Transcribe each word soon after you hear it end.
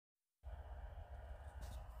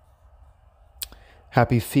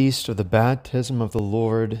Happy Feast of the Baptism of the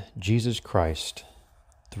Lord Jesus Christ.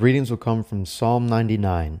 The readings will come from Psalm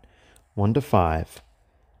 99, 1-5,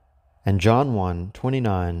 and John 1,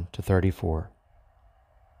 29-34.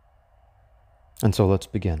 And so let's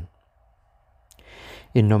begin.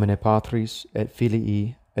 In nomine Patris et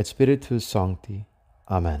Filii et Spiritus Sancti.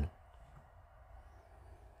 Amen.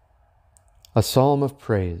 A psalm of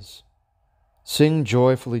praise. Sing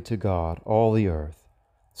joyfully to God, all the earth.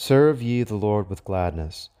 Serve ye the Lord with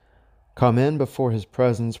gladness. Come in before his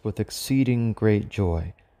presence with exceeding great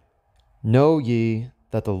joy. Know ye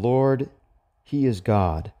that the Lord, he is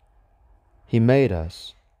God. He made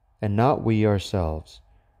us, and not we ourselves.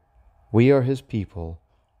 We are his people,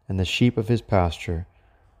 and the sheep of his pasture.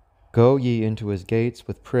 Go ye into his gates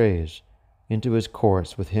with praise, into his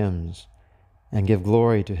courts with hymns, and give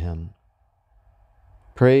glory to him.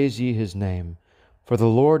 Praise ye his name, for the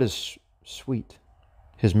Lord is sweet.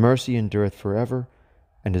 His mercy endureth forever,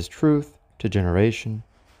 and his truth to generation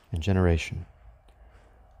and generation.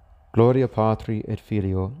 Gloria Patri et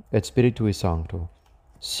Filio et Spiritui Sancto,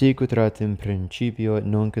 sic ut erat in principio et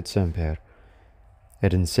nunc et semper,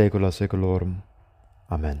 et in saecula saeculorum.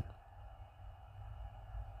 Amen.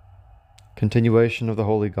 Continuation of the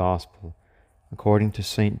Holy Gospel, according to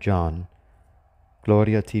St. John.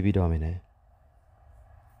 Gloria tibi, Domine.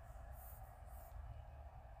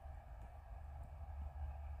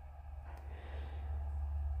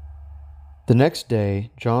 The next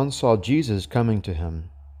day John saw Jesus coming to him,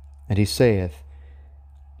 and he saith,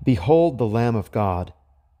 Behold the Lamb of God,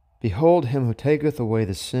 behold him who taketh away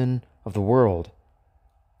the sin of the world.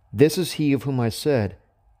 This is he of whom I said,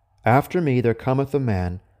 After me there cometh a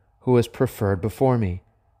man who is preferred before me,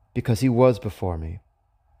 because he was before me.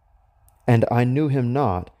 And I knew him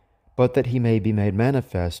not, but that he may be made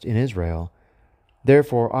manifest in Israel.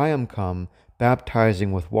 Therefore I am come,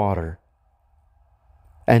 baptizing with water.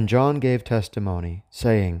 And John gave testimony,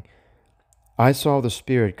 saying, I saw the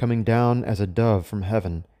Spirit coming down as a dove from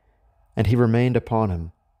heaven, and he remained upon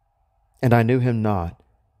him. And I knew him not.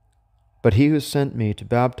 But he who sent me to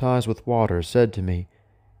baptize with water said to me,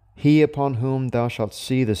 He upon whom thou shalt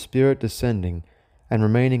see the Spirit descending and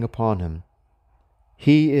remaining upon him,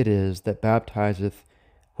 he it is that baptizeth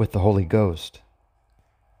with the Holy Ghost.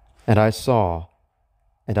 And I saw,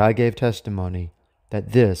 and I gave testimony,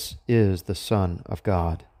 that this is the Son of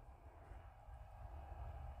God.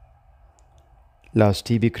 Laus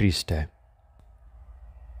tibi Christe.